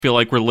feel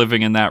like we're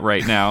living in that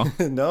right now.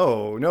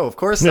 No, of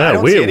course Yeah, not. I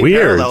don't see any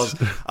weird. parallels.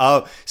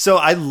 So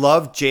I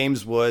love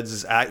James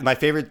Woods. My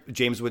favorite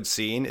James Woods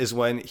scene is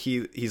when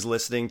he's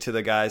listening to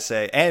the guy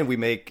say, "And we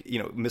make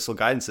missile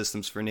guidance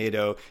systems for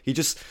NATO." He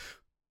just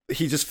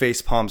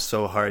face palms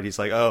so hard. He's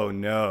like, "Oh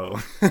no,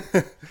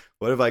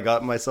 what have I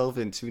gotten myself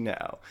into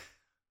now?"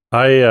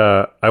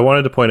 I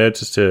wanted to point out,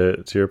 just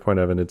to your point,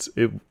 Evan.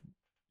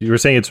 You were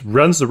saying it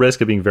runs the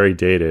risk of being very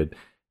dated,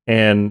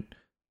 and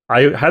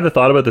I had the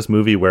thought about this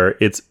movie where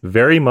it's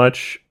very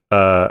much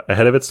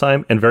ahead of its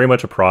time and very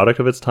much a product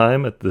of its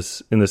time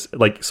in this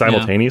like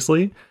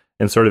simultaneously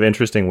in sort of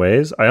interesting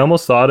ways. I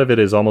almost thought of it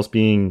as almost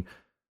being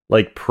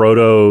like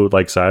proto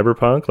like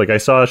cyberpunk. Like I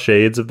saw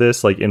shades of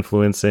this like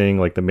influencing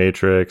like The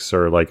Matrix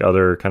or like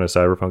other kind of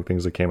cyberpunk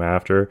things that came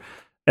after.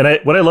 And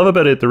what I love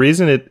about it, the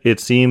reason it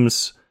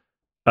seems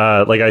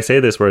like I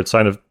say this where it's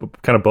kind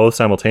of both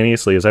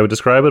simultaneously, is I would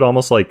describe it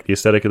almost like the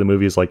aesthetic of the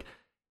movie is like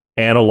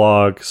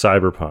analog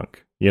cyberpunk,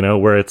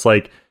 where it's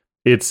like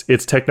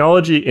it's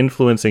technology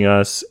influencing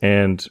us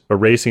and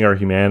erasing our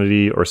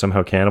humanity or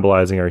somehow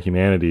cannibalizing our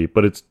humanity,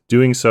 but it's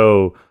doing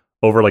so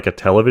over like a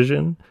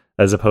television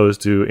as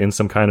opposed to in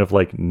some kind of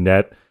like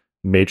net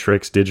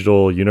matrix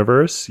digital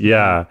universe.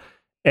 Yeah.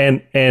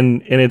 And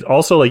it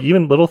also, like,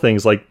 even little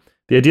things like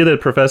the idea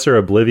that Professor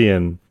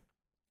Oblivion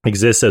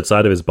exists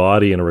outside of his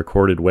body in a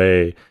recorded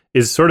way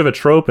is sort of a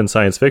trope in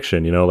science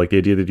fiction, like the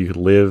idea that you could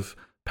live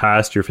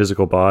past your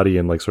physical body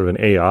in like sort of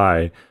an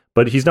AI,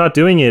 but he's not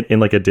doing it in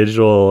like a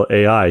digital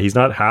AI. He's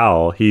not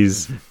HAL.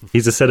 He's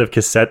a set of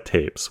cassette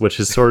tapes, which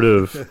is sort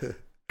of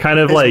kind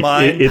of like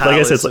like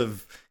I said, it's like,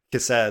 of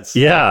cassettes.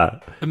 Yeah,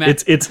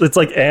 it's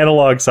like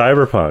analog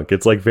cyberpunk.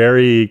 It's like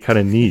very kind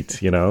of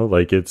neat,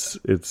 like it's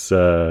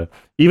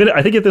even,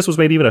 I think if this was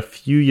made even a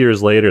few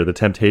years later, the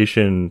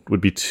temptation would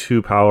be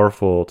too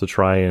powerful to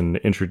try and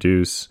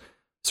introduce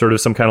sort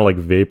of some kind of like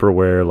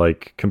vaporware,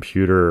 like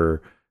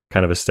computer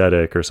kind of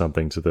aesthetic or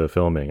something to the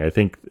filming. I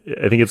think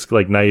it's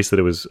like nice that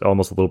it was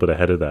almost a little bit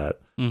ahead of that.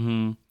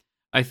 Mm-hmm.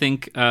 I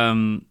think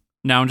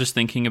now I'm just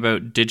thinking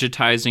about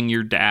digitizing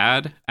your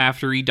dad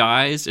after he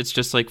dies. It's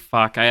just like,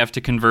 fuck, I have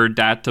to convert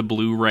that to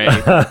Blu-ray.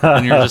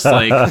 And you're just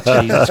like,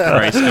 Jesus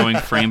Christ, going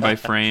frame by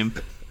frame.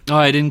 Oh,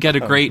 I didn't get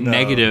a great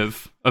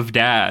negative of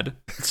dad.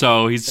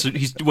 So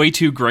he's way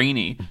too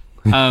grainy.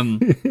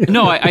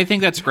 No, I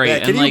think that's great. Yeah,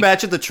 can and you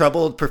imagine the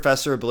trouble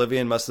Professor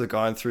Oblivion must have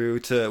gone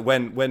through to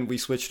when we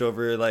switched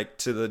over like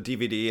to the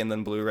DVD and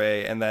then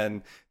Blu-ray and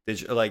then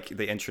like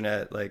the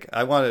internet? Like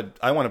I want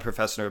a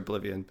Professor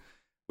Oblivion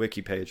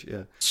wiki page.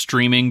 Yeah,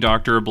 streaming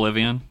Dr.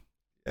 Oblivion.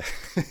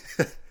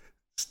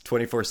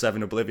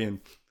 24/7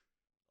 Oblivion,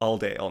 all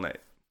day, all night.